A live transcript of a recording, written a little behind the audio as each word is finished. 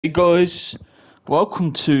Hey guys,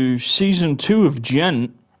 welcome to season 2 of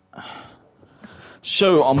Gent.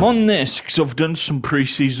 So I'm on this because I've done some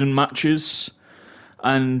pre-season matches,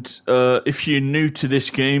 and if you're new to this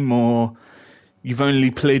game or you've only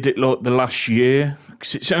played it like the last year,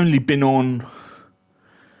 because it's only been on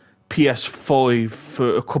PS5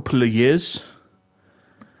 for a couple of years,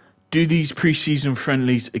 do these pre-season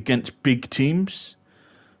friendlies against big teams.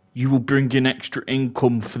 You will bring in extra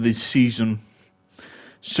income for this season.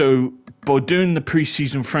 So by doing the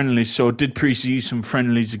pre-season friendlies, so I did pre-season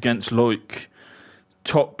friendlies against like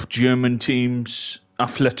top German teams,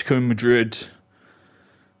 Atletico Madrid,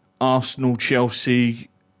 Arsenal, Chelsea,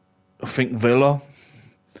 I think Villa.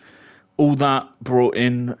 All that brought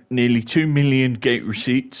in nearly 2 million gate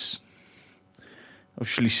receipts.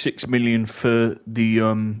 Actually 6 million for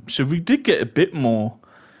the so we did get a bit more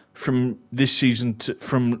from this season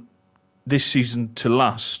to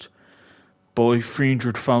last by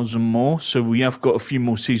 300,000 more, so we have got a few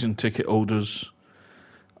more season ticket holders.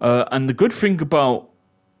 And the good thing about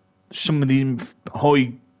some of the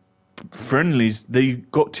high friendlies, they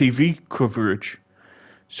got TV coverage.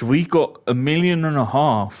 So we got 1.5 million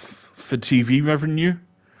for TV revenue,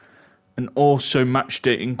 and also match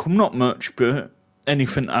day income. Not much, but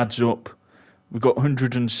anything adds up. We got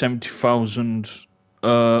 170,000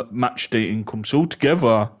 match day income. So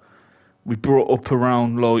altogether, we brought up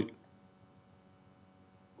around like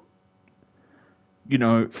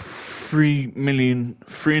 3 million,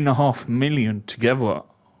 3.5 million together.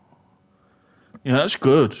 Yeah, that's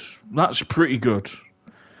good. That's pretty good.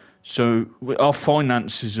 So our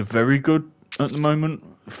finances are very good at the moment,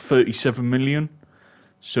 37 million.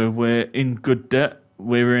 So we're in good debt.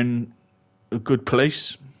 We're in a good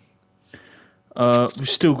place. We've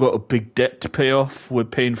still got a big debt to pay off. We're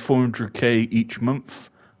paying 400k each month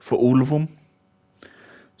for all of them.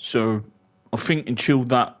 So I think until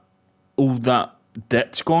all that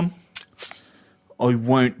debt's gone, I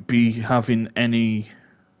won't be having any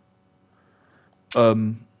I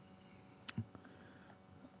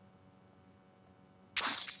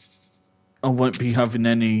won't be having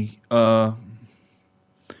any where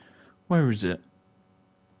is it?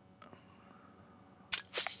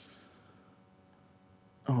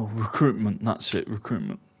 Oh, recruitment, that's it,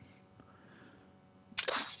 recruitment.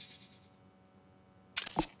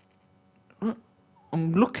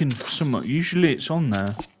 I'm looking for something. Usually it's on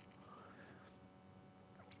there.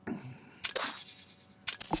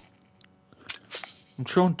 I'm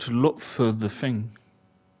trying to look for the thing.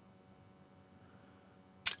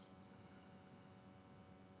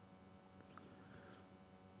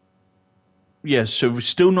 Yeah, so we're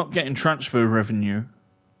still not getting transfer revenue,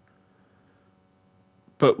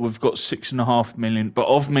 but we've got 6.5 million. But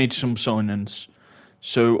I've made some signings.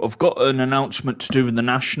 So I've got an announcement to do with the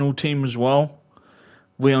national team as well.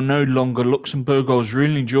 We are no longer Luxembourg. I was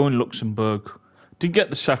really enjoying Luxembourg. Didn't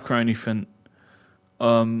get the sack or anything.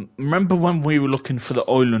 Remember when we were looking for the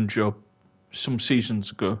island job some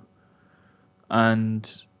seasons ago, and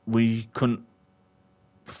we couldn't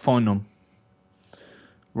find them?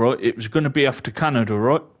 Right, it was going to be after Canada,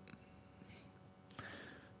 right?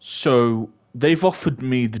 So they've offered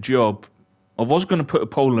me the job. I was going to put a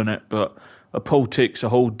poll in it, but a poll takes a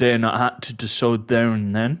whole day, and I had to decide there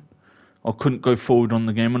and then. I couldn't go forward on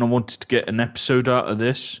the game, and I wanted to get an episode out of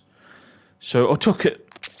this. So I took it.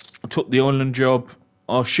 I took the island job.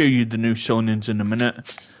 I'll show you the new signings in a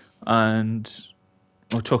minute. And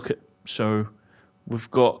I took it. So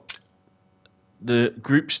we've got the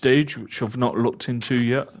group stage, which I've not looked into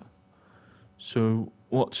yet. So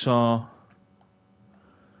what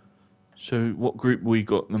group we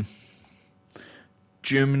got them?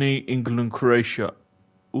 Germany, England, Croatia.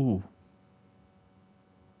 Ooh.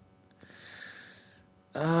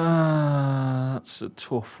 That's a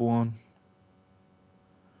tough one.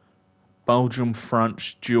 Belgium,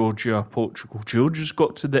 France, Georgia, Portugal. Georgia's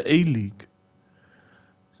got to the A-League.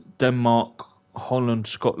 Denmark, Holland,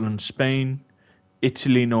 Scotland, Spain,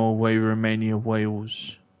 Italy, Norway, Romania,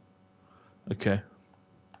 Wales. Okay.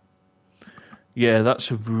 Yeah,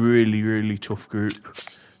 that's a really, really tough group.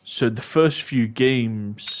 So the first few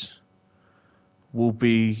games will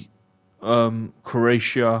be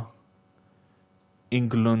Croatia,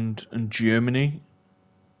 England, and Germany,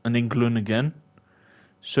 and England again.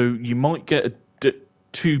 So you might get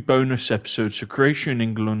two bonus episodes, so Croatia and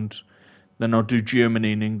England, then I'll do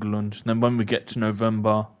Germany and England. And then when we get to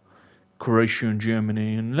November, Croatia and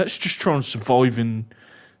Germany. And let's just try and survive in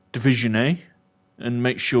Division A and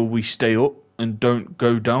make sure we stay up and don't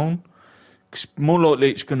go down. Because more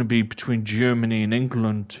likely it's going to be between Germany and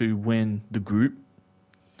England to win the group.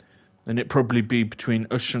 Then it'd probably be between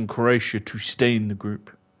us and Croatia to stay in the group.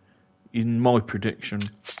 in my prediction.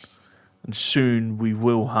 And soon we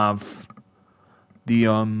will have the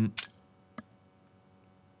wrong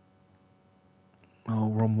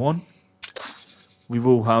one. We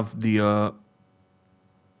will have the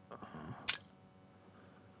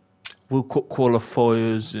World Cup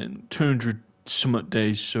qualifiers in 200 summit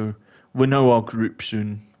days, so we know our group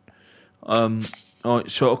soon.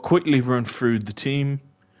 Alright, so I'll quickly run through the team.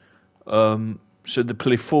 So they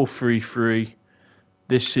play 4-3-3.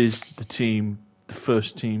 This is the team, the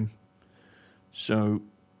first team. So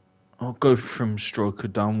I'll go from striker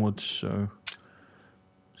downwards.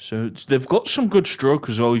 So they've got some good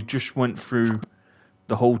strikers. I just went through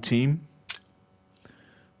the whole team.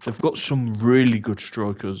 They've got some really good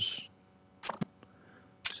strikers.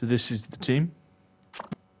 So this is the team.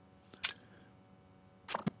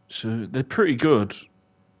 So they're pretty good.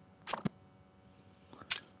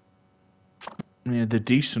 Yeah, they're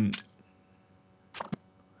decent.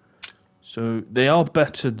 So they are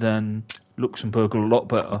better than Luxembourg, a lot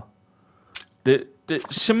better. They're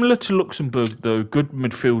similar to Luxembourg, though. Good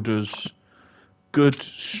midfielders, good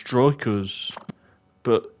strikers,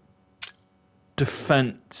 but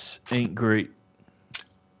defense ain't great.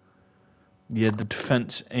 Yeah, the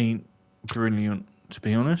defense ain't brilliant, to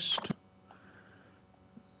be honest.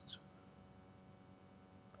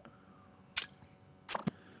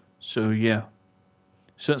 So yeah,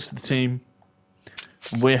 so that's the team.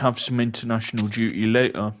 We have some international duty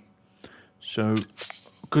later. So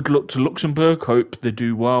good luck to Luxembourg. Hope they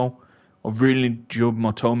do well. I really enjoyed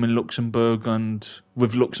my time in Luxembourg and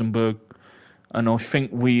with Luxembourg, and I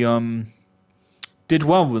think we did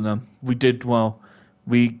well with them. We did well.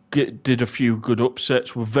 We did a few good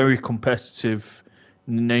upsets. We're very competitive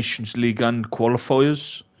in the Nations League and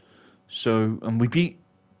qualifiers. So, and we beat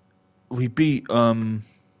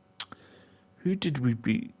who did we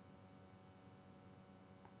beat?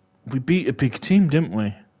 We beat a big team, didn't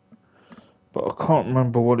we? But I can't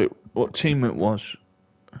remember what team it was.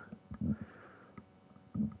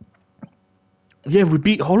 Yeah, we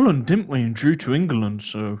beat Holland, didn't we? And drew to England,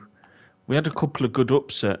 so we had a couple of good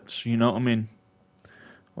upsets, you know what I mean?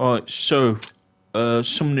 Alright, so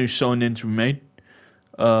some new signings we made.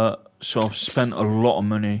 So I've spent a lot of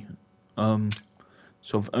money. So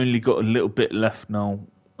I've only got a little bit left now.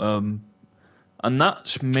 And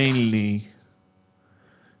that's mainly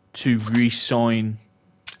to re-sign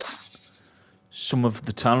some of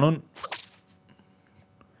the talent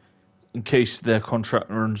in case their contract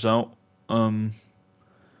runs out.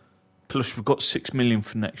 Plus we've got 6 million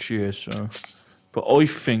for next year, so. But I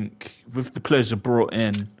think with the players I brought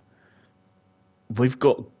in, we've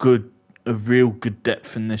got a real good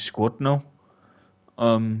depth in this squad now.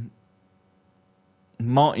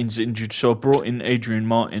 Martin's injured, so I brought in Adrian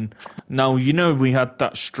Martin. Now, you know we had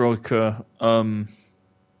that striker,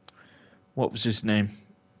 what was his name?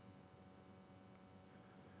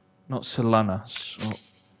 Not Solanas. Oh,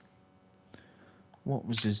 what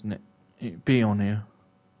was his name? It'd be on here.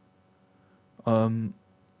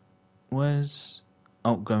 Where's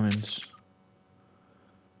outgoings?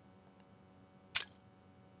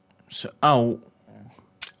 So out.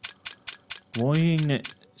 Why ain't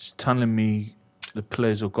it telling me the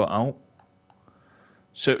players I've got out?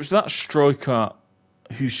 So it was that striker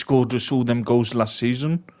who scored us all them goals last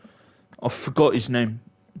season. I forgot his name.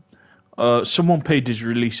 Someone paid his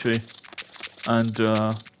release fee, and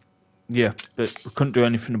yeah, but we couldn't do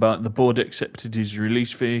anything about it. The board accepted his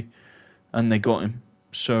release fee, and they got him.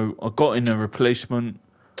 So I got in a replacement.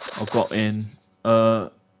 I got in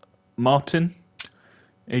Martin,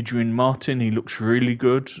 Adrian Martin. He looks really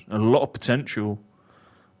good. A lot of potential.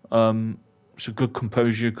 So good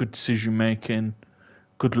composure, good decision making,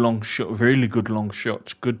 good long shot, really good long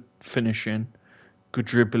shots, good finishing, good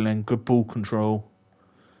dribbling, good ball control.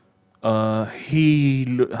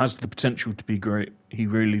 He has the potential to be great. He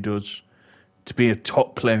really does. To be a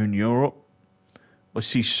top player in Europe. I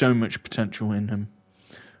see so much potential in him.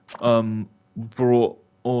 Brought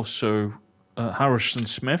also Harrison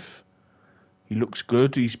Smith. He looks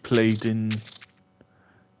good. He's played in.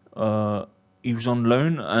 He was on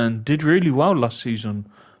loan and did really well last season.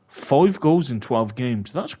 5 goals in 12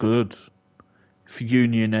 games. That's good for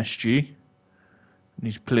Union SG. And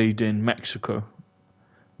he's played in Mexico.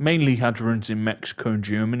 Mainly had runs in Mexico and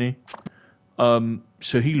Germany.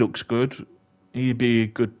 So he looks good. He'd be a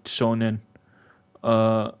good sign-in.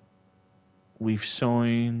 We've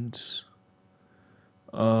signed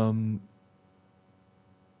a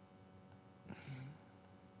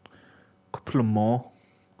couple of more.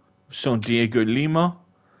 We've signed Diego Lima,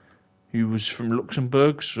 who was from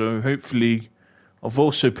Luxembourg. So hopefully, I've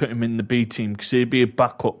also put him in the B team because he'd be a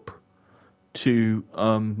backup to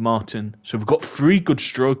Martin. So we've got 3 good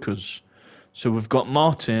strikers. So we've got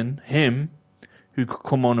Martin, him, who could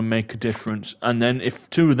come on and make a difference. And then if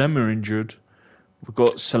 2 of them are injured, we've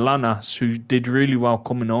got Solanas, who did really well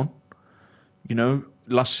coming on. You know,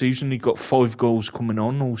 last season he got 5 goals coming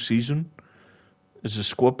on all season as a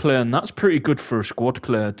squad player. And that's pretty good for a squad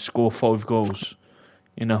player to score 5 goals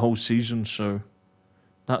in a whole season. So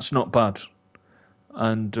that's not bad.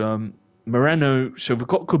 And Moreno, so we've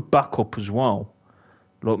got good backup as well.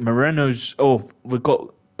 Like Moreno's, we've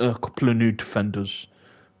got a couple of new defenders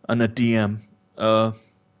and a DM.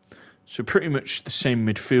 So pretty much the same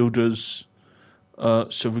midfielders.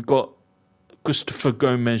 So we've got Christopher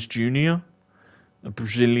Gomez Jr., a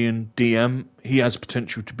Brazilian DM. He has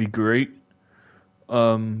potential to be great.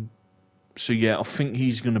 So yeah, I think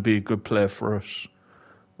he's going to be a good player for us.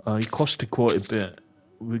 He costed quite a bit.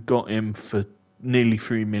 We got him for nearly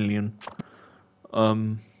 3 million.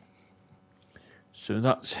 So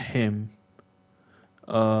that's him.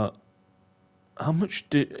 How much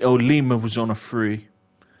did... Oh, Lima was on a free.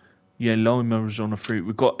 Yeah, Lima was on a free.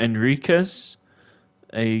 We've got Enriquez,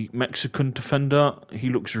 a Mexican defender. He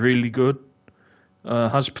looks really good.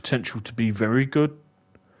 Has potential to be very good.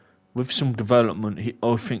 With some development,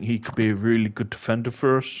 I think he could be a really good defender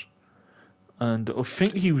for us. And I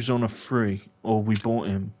think he was on a free, or we bought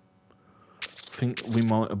him. I think we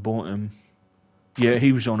might have bought him. Yeah,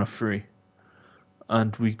 he was on a free.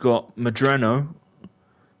 And we got Medrano,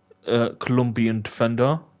 a Colombian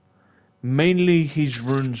defender. Mainly his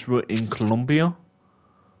runs were in Colombia.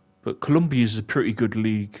 But Colombia is a pretty good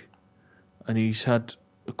league. And he's had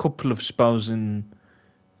a couple of spells in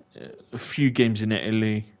a few games in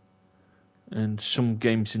Italy and some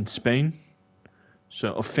games in Spain.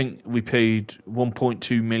 So I think we paid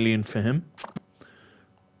 1.2 million for him.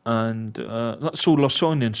 And that's all our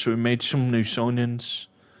signings. So we made some new signings.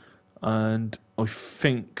 And I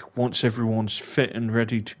think once everyone's fit and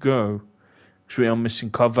ready to go, because we are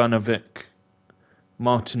missing Karvanovic,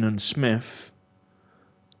 Martin and Smith,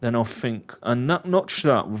 then I think, and not just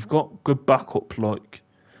that, we've got good backup, like,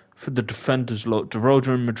 for the defenders, like,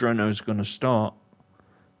 Dorota and Medrano is going to start.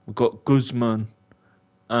 We've got Guzman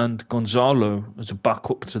and Gonzalo as a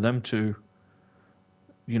backup to them two.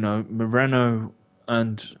 You know, Moreno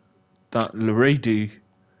and that Loredi,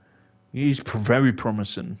 he's very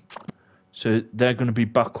promising. So they're going to be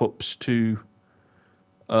backups to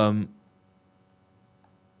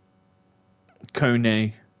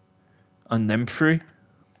Kone and them 3.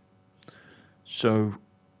 So,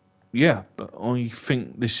 yeah, but I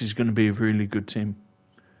think this is going to be a really good team.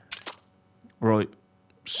 Right,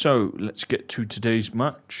 so let's get to today's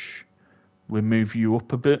match. We'll move you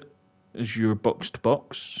up a bit as you're box to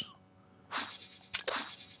box.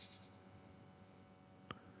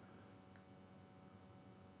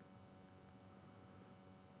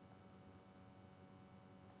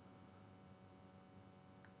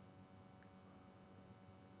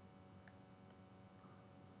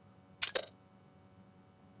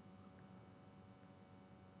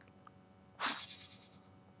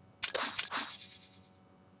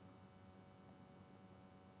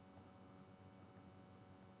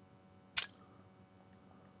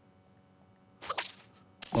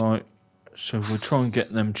 Right, so we'll try and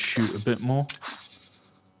get them to shoot a bit more.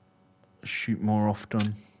 Shoot more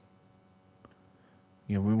often.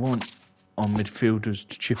 Yeah, we want our midfielders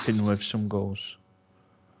to chip in with some goals.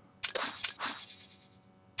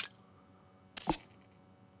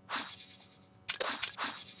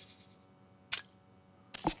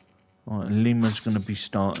 Right, and Lima's going to be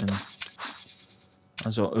starting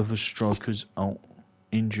as our other strikers out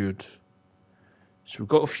injured. So we've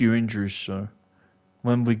got a few injuries, so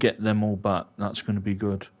when we get them all back, that's going to be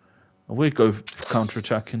good. We go for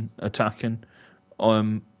counter-attacking, attacking.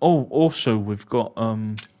 Also we've got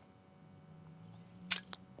our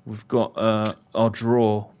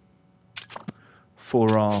draw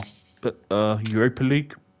for our Europa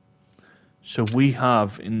League. So we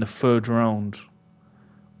have in the 3rd round.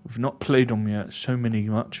 We've not played them yet. So many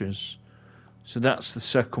matches. So that's the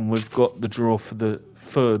 2nd. We've got the draw for the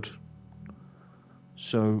 3rd.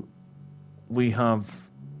 So we have.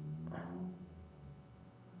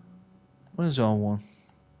 Where's our one?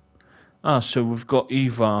 So we've got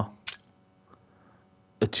either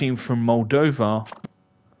a team from Moldova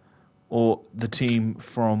or the team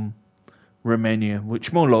from Romania,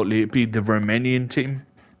 which more likely it'd be the Romanian team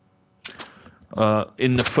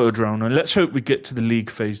in the 3rd round. And let's hope we get to the league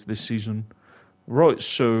phase this season. Right,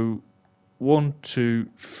 so 1, 2,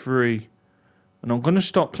 3. And I'm going to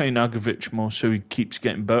start playing Agovic more so he keeps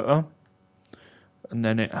getting better. And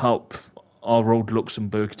then it helps our old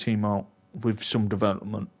Luxembourg team out with some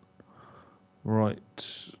development. Right,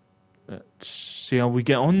 let's see how we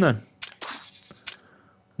get on then.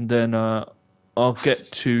 And then I'll get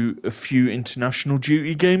to a few international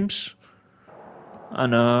duty games.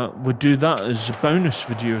 And we'll do that as a bonus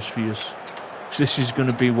videos for you. So this is going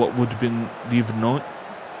to be what would have been the other night.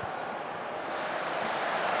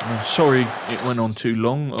 Sorry it went on too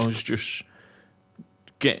long. I was just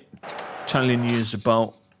telling you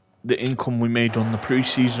about the income we made on the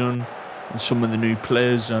pre-season and some of the new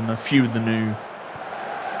players and a few of the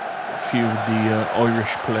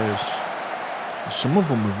Irish players. Some of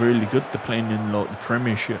them are really good. They're playing in like the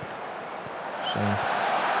Premiership. So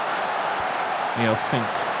yeah, I think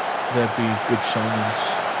they'd be good signings.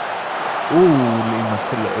 Oh, Lima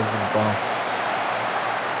pull it over the bar.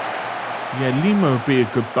 Yeah, Lima would be a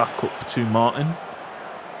good backup to Martin.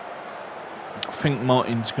 I think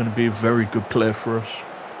Martin's going to be a very good player for us.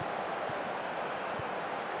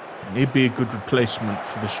 He'd be a good replacement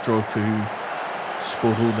for the striker who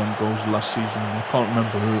scored all them goals last season. I can't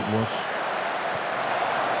remember who it was.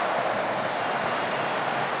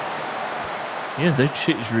 Yeah, they'd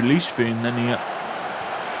hit his release fee and then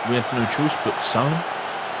we had no choice but to sell him.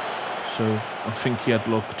 So I think he had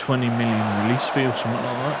like a 20 million release fee or something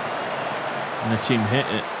like that. And the team hit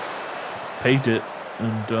it, paid it,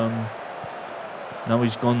 and now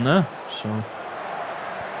he's gone there. So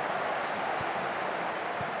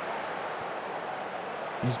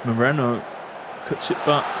here's Moreno, cuts it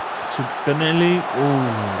back to Benelli. Oh,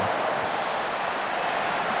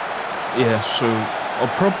 yeah. So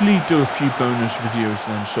I'll probably do a few bonus videos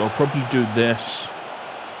then. So I'll probably do this,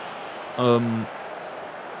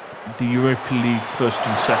 the Europa League first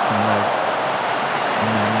and second leg, and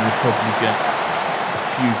then we'll probably get a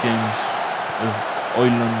few games of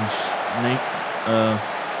Ireland's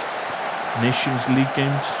Nations League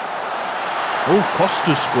games. Oh,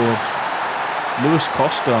 Costa scored. Luis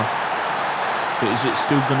Costa. But is it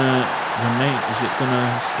still gonna remain? Is it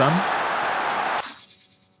gonna stand?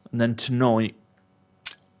 And then tonight,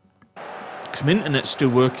 because my internet's still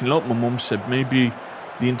working. Like my mum said, maybe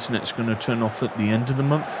the internet's gonna turn off at the end of the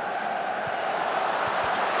month.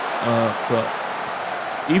 But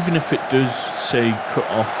even if it does say cut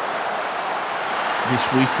off this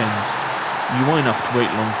weekend, you won't have to wait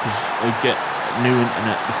long because I get new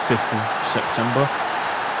internet the 5th of September.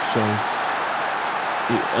 So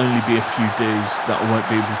it'll only be a few days that I won't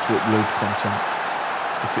be able to upload content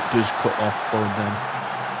if it does cut off by then.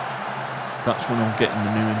 That's when I'm getting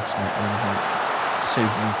the new internet and save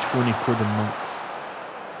me 20 quid a month.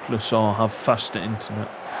 Plus I'll have faster internet.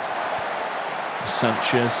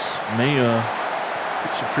 Sanchez, Mayer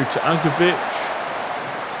puts it through to Agovic.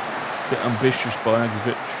 Bit ambitious by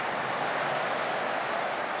Agovic.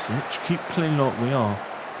 So let's keep playing like we are.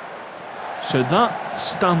 So that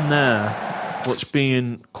stand there, what's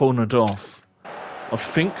being cornered off, I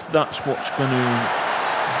think that's what's going to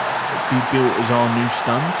be built as our new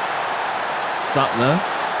stand. That there,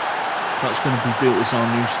 that's going to be built as our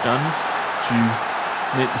new stand to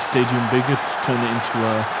make the stadium bigger, to turn it into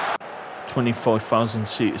a 25,000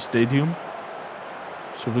 seater stadium.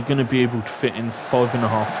 So we're going to be able to fit in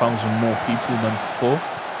 5,500 more people than before.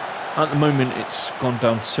 At the moment it's gone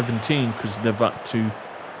down to 17 because they've had to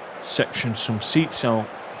section some seats out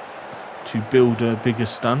to build a bigger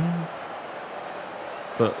stand.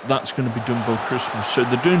 But that's going to be done by Christmas. So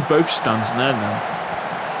they're doing both stands there now.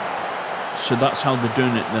 So that's how they're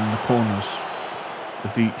doing it then, the corners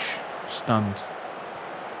of each stand.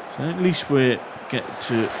 So at least we get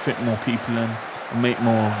to fit more people in and make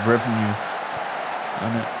more revenue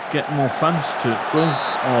and get more fans to go.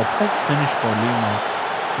 Oh, poor finish by Lima.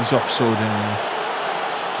 He's offside anyway.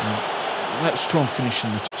 Let's try and finish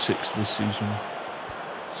in the top 6 this season.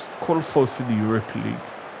 Qualify for the Europa League.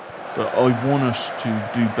 But I want us to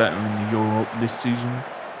do better in the Europe this season.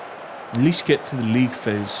 At least get to the league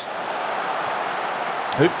phase.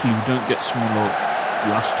 Hopefully we don't get someone like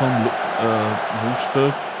last time,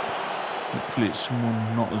 Wolfsburg. Hopefully it's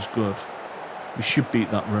someone not as good. We should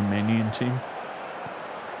beat that Romanian team.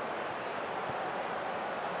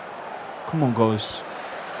 Come on, guys.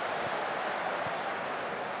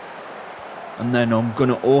 And then I'm going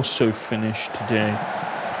to also finish today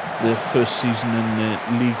the first season in the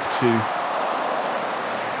League 2.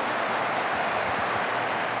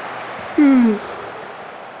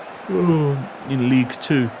 In League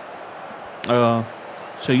 2.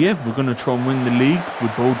 So yeah, we're going to try and win the league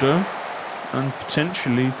with Bordeaux and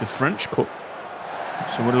potentially the French Cup.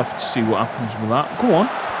 So we'll have to see what happens with that. Go on.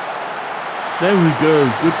 There we go.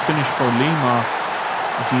 Good finish by Lima.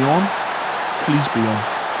 Is he on? Please be on.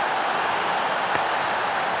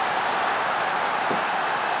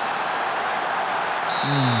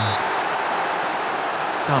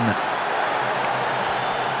 Damn it.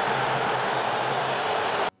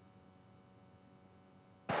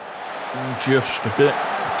 Just a bit.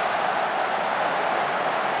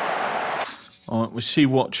 Alright, we'll see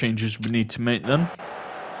what changes we need to make then.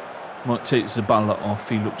 Might take Zabala off,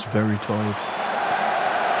 he looks very tired.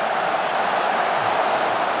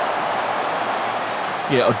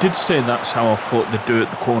 Yeah, I did say that's how I thought they'd do it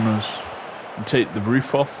at the corners. And take the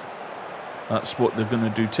roof off. That's what they're going to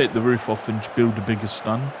do, take the roof off and build a bigger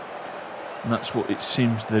stand. And that's what it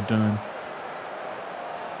seems they're doing.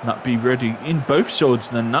 And that be ready in both sides,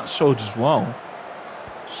 then that side as well.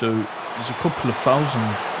 So there's a couple of thousand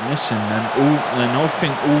missing, then I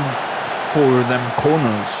think all 4 of them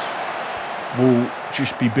corners will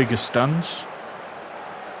just be bigger stands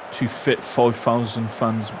to fit 5,000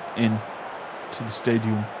 fans in to the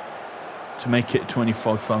stadium, to make it a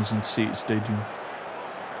 25,000 seat stadium.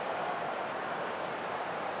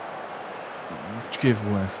 We've give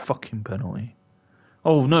away a fucking penalty.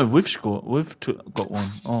 Oh no, we've scored. We've got one.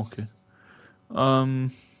 Oh, okay.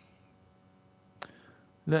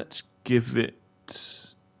 Let's give it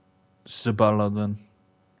Zabala then.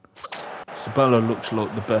 Zabala looks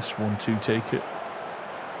like the best one to take it.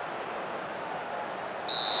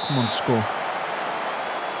 Come on, score.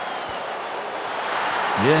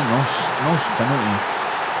 Yeah, nice penalty.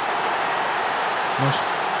 Nice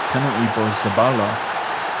penalty by Zabala.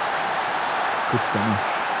 Good finish.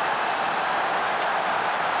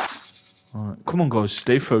 Alright, come on guys,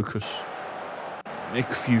 stay focused. Make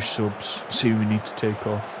a few subs, see who we need to take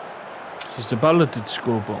off. So Zabala did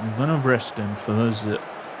score, but I'm going to rest him for Herzit.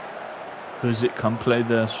 Herzit can play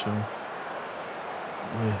there, so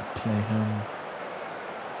we'll play him.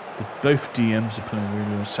 But both DMs are playing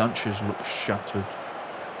really well. Sanchez looks shattered.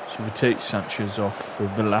 So we take Sanchez off for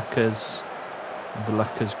Velázquez.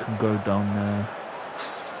 Velázquez can go down there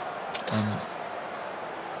and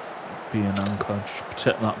be an anchor. Just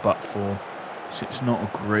protect that back four. So it's not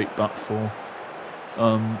a great back four.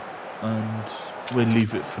 And we'll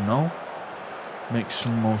leave it for now. Make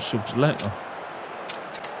some more subs later.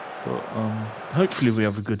 But hopefully we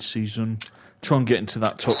have a good season. Try and get into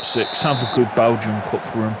that top 6. Have a good Belgian Cup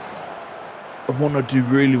run. I want to do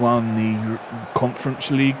really well in the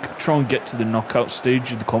Conference League. Try and get to the knockout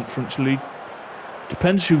stage of the Conference League.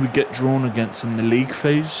 Depends who we get drawn against in the league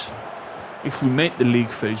phase. If we make the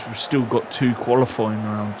league phase, we've still got 2 qualifying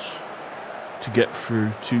rounds to get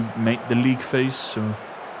through to make the league phase. So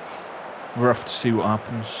we'll have to see what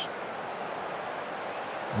happens.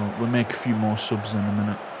 Right, we'll make a few more subs in a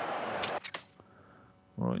minute.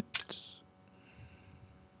 Right.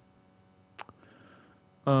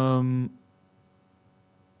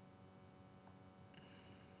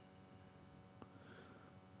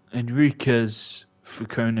 Enriquez for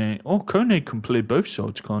Kone. Oh, Kone can play both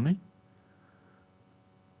sides, can't he?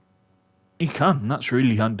 He can. That's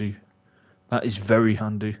really handy. That is very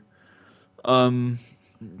handy. And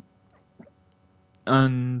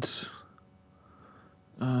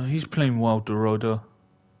he's playing Wild Dorada.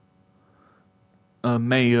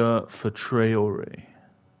 Mayor for Traore.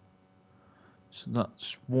 So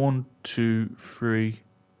that's 1, 2, 3.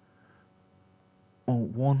 Oh,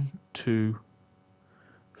 1, 2,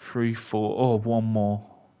 3, 4. Oh, one more.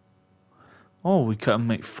 Oh, we can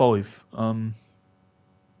make 5. Can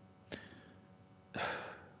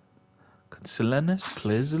Selenis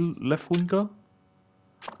play as a left winger?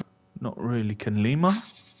 Not really. Can Lima?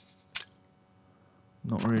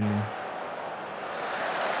 Not really.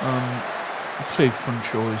 Play front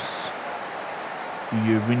choice for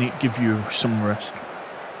you. We need to give you some rest.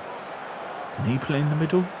 Can he play in the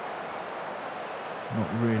middle? Not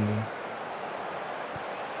really.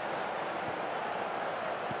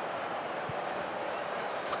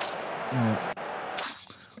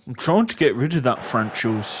 I'm trying to get rid of that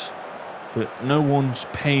franchise, but no one's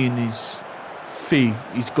paying his fee.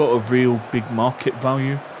 He's got a real big market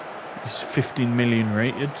value. He's 15 million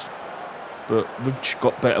rated, but we've just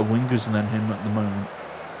got better wingers than him at the moment.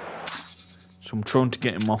 So I'm trying to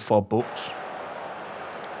get him off our books.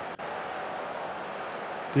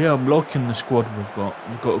 But yeah, I'm liking the squad we've got.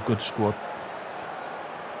 We've got a good squad.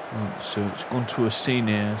 Right, so it's gone to a scene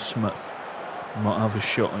here. Might have a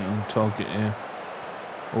shot on target here.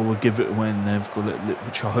 Or we'll give it away and they've got it,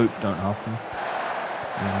 which I hope don't happen.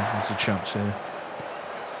 Yeah, there's a chance here.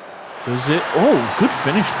 Is it? Oh, good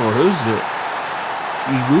finish by Herzit.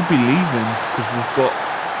 He will be leaving because we've got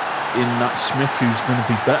in that Smith who's going to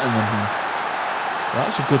be better than him.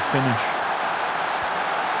 That's a good finish.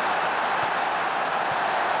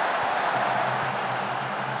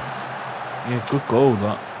 Yeah, good goal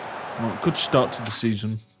that. Well, good start to the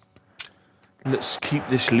season. Let's keep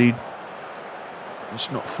this lead. Let's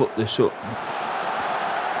not fuck this up.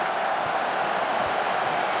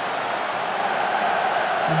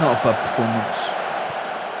 Not a bad performance.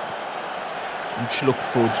 I'm just looking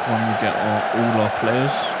forward to when we get all our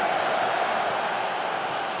players.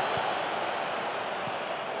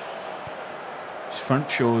 His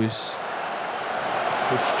franchise.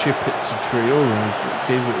 Let's chip it to Trio and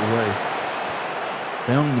gave it away.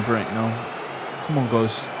 They're on the break now. Come on,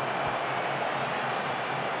 guys.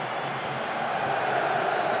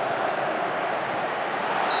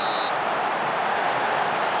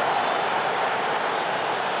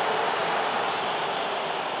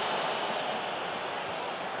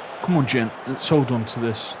 Come on, gent. Let's hold on to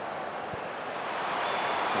this.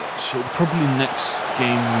 So probably next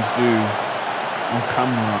game we do on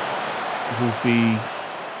camera will be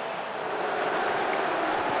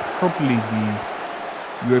probably the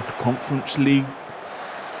Europa Conference League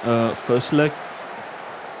first leg.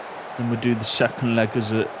 Then we'll do the second leg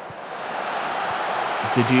as a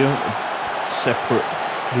video, a separate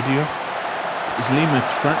video. Is Lima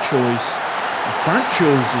franchise? The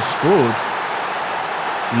franchise has scored.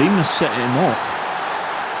 Lima set him up.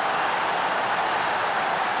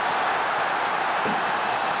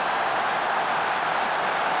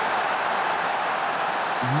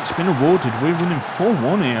 And it's been awarded. We're winning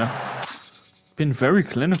 4-1 here. Been very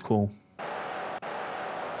clinical.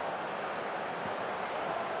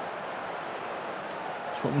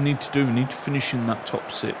 That's what we need to do. We need to finish in that top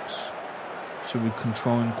 6. So we can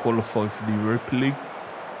try and qualify for the Europa League.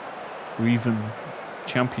 Or even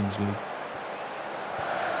Champions League.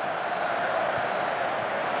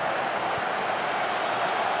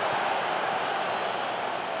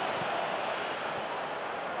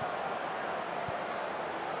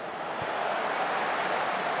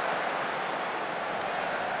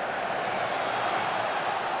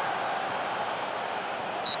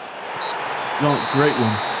 No, great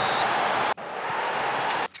one.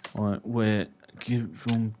 Alright,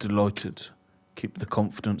 I'm delighted. Keep the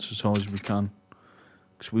confidence as high as we can.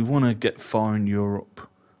 Because we want to get far in Europe.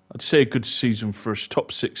 I'd say a good season for us.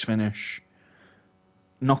 Top 6 finish.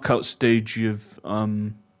 Knockout stage of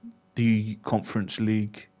the Conference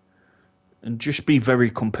League. And just be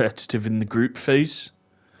very competitive in the group phase.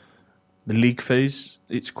 The league phase,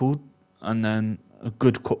 it's called. And then a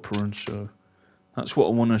good cup run. So that's what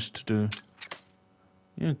I want us to do.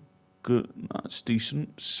 Yeah, good. That's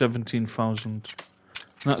decent. 17,000.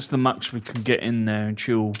 That's the max we can get in there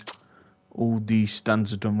until all the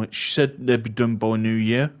stands are done, which said they'd be done by New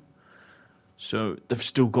Year. So they've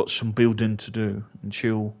still got some building to do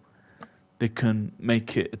until they can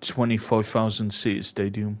make it a 25,000 seated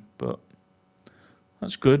stadium. But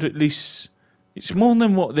that's good. At least it's more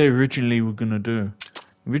than what they originally were going to do.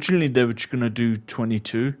 Originally they were just going to do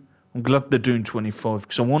 22. I'm glad they're doing 25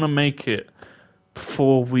 because I want to make it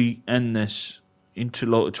before we end this into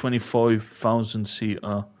like a 25,000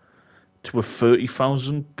 seater to a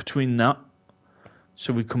 30,000 between that,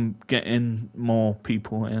 so we can get in more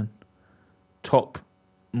people in. Top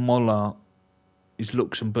Moller is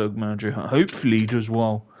Luxembourg manager. Hopefully he does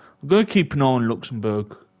well. I'm going to keep an eye on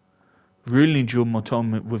Luxembourg. Really enjoyed my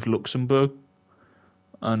time with Luxembourg,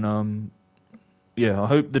 and yeah, I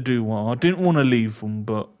hope they do well. I didn't want to leave them,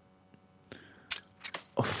 but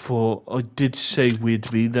I thought I did say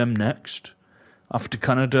we'd be them next after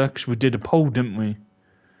Canada, because we did a poll, didn't we?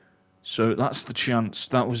 So that's the chance.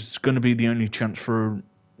 That was going to be the only chance for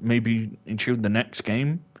maybe until the next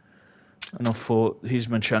game. And I thought, here's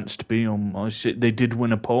my chance to be on. They did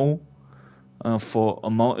win a poll. And I thought I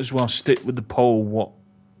might as well stick with the poll what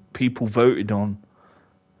people voted on,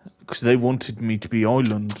 because they wanted me to be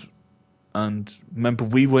Ireland. And remember,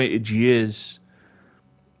 we waited years.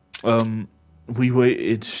 We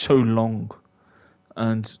waited so long,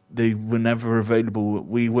 and they were never available.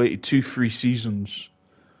 We waited 2-3 seasons,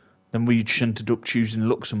 then we just ended up choosing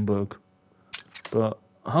Luxembourg. But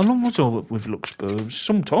how long was I with Luxembourg? It was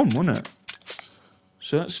some time, wasn't it?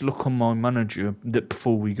 So let's look on my manager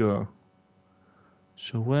before we go.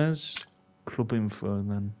 So where's club info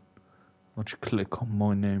then? I'll just click on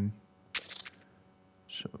my name.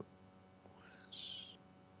 So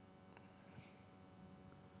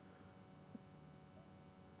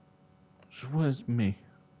where's me?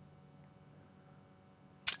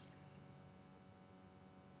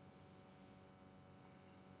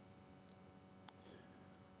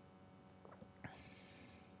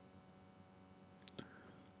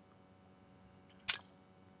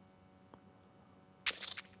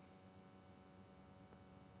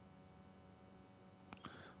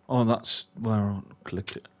 Oh, that's where I'll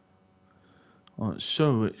click it. Alright,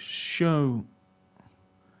 so it's show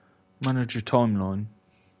manager timeline.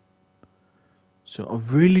 So I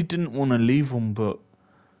really didn't want to leave them, but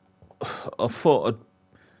I thought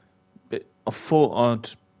I'd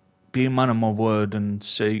be a man of my word and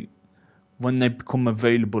say when they become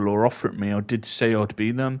available or offer it me, I did say I'd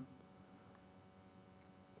be them.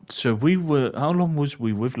 So how long was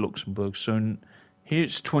we with Luxembourg? So here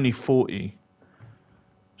it's 2040.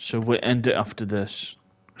 So we'll end it after this.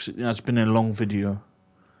 It has been a long video.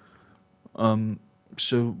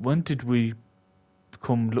 So when did we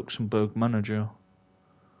become Luxembourg manager?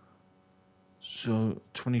 So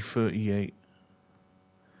 2038.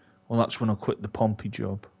 Well, that's when I quit the Pompey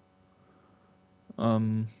job.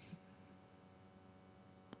 So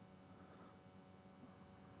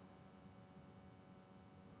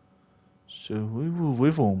we were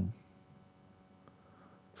with them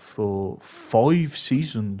for 5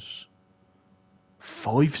 seasons.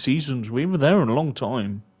 5 seasons. We were there a long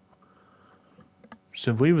time.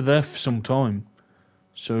 So we were there for some time.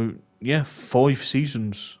 So yeah, 5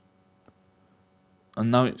 seasons. And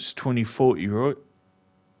now it's 2040, right?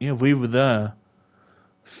 Yeah, we were there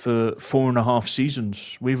for 4.5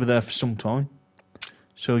 seasons. We were there for some time.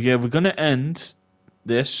 So yeah, we're going to end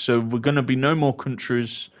this. So we're going to be no more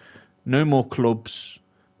countries, no more clubs.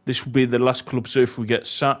 This will be the last club. So if we get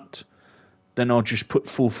sacked, then I'll just put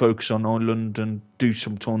full focus on Ireland and do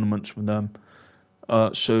some tournaments with them.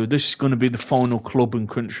 So this is going to be the final club and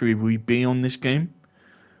country we be on this game.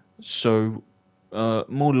 So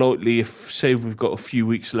more likely, if say we've got a few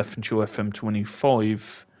weeks left until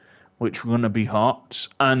FM25, which we're going to be Hearts,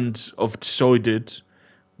 and I've decided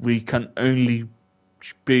we can only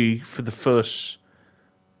be for the first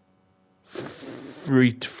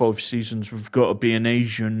 3 to 5 seasons, we've got to be an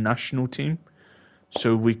Asian national team.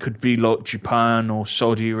 So we could be like Japan or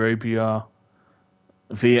Saudi Arabia,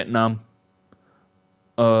 Vietnam,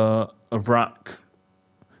 Iraq.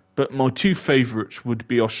 But my 2 favourites would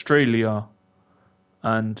be Australia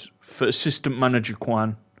and, for assistant manager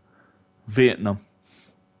Kwan, Vietnam.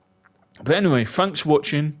 But anyway, thanks for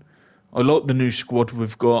watching. I like the new squad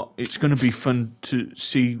we've got. It's going to be fun to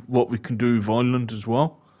see what we can do with Ireland as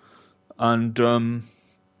well. And I'm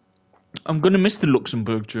going to miss the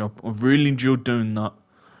Luxembourg job. I've really enjoyed doing that.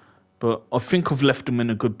 But I think I've left them in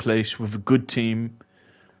a good place with a good team.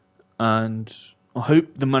 And I hope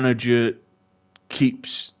the manager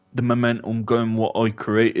keeps the momentum going what I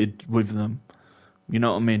created with them. You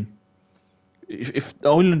know what I mean? If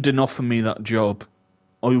Ireland didn't offer me that job,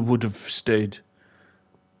 I would have stayed.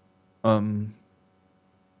 But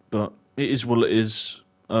it is what it is.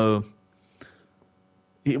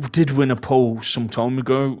 It did win a poll some time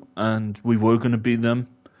ago, and we were going to be them.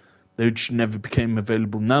 They just never became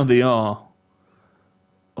available. Now they are.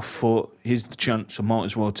 I thought, here's the chance. I might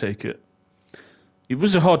as well take it. It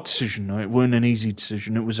was a hard decision. Though. It wasn't an easy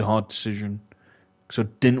decision. It was a hard decision because I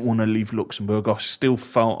didn't want to leave Luxembourg. I still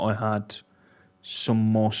felt I had some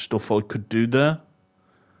more stuff I could do there.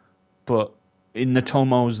 But in the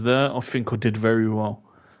time I was there, I think I did very well.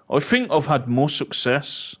 I think I've had more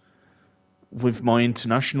success with my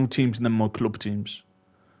international teams than my club teams.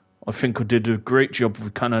 I think I did a great job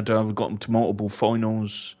with Canada. We got them to multiple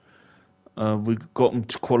finals. We got them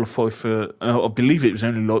to qualify for, I believe it was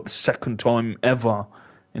only like the second time ever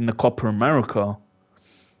in the Copa America.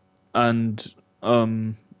 And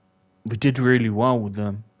we did really well with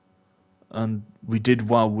them. And we did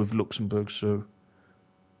well with Luxembourg. So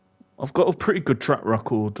I've got a pretty good track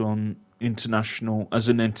record on as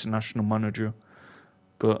an international manager.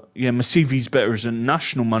 But yeah, my CV's better as a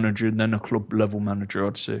national manager than a club level manager,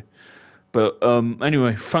 I'd say. But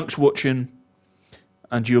anyway, thanks for watching.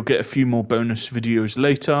 And you'll get a few more bonus videos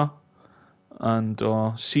later. And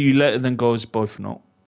see you later then, guys. Bye for now.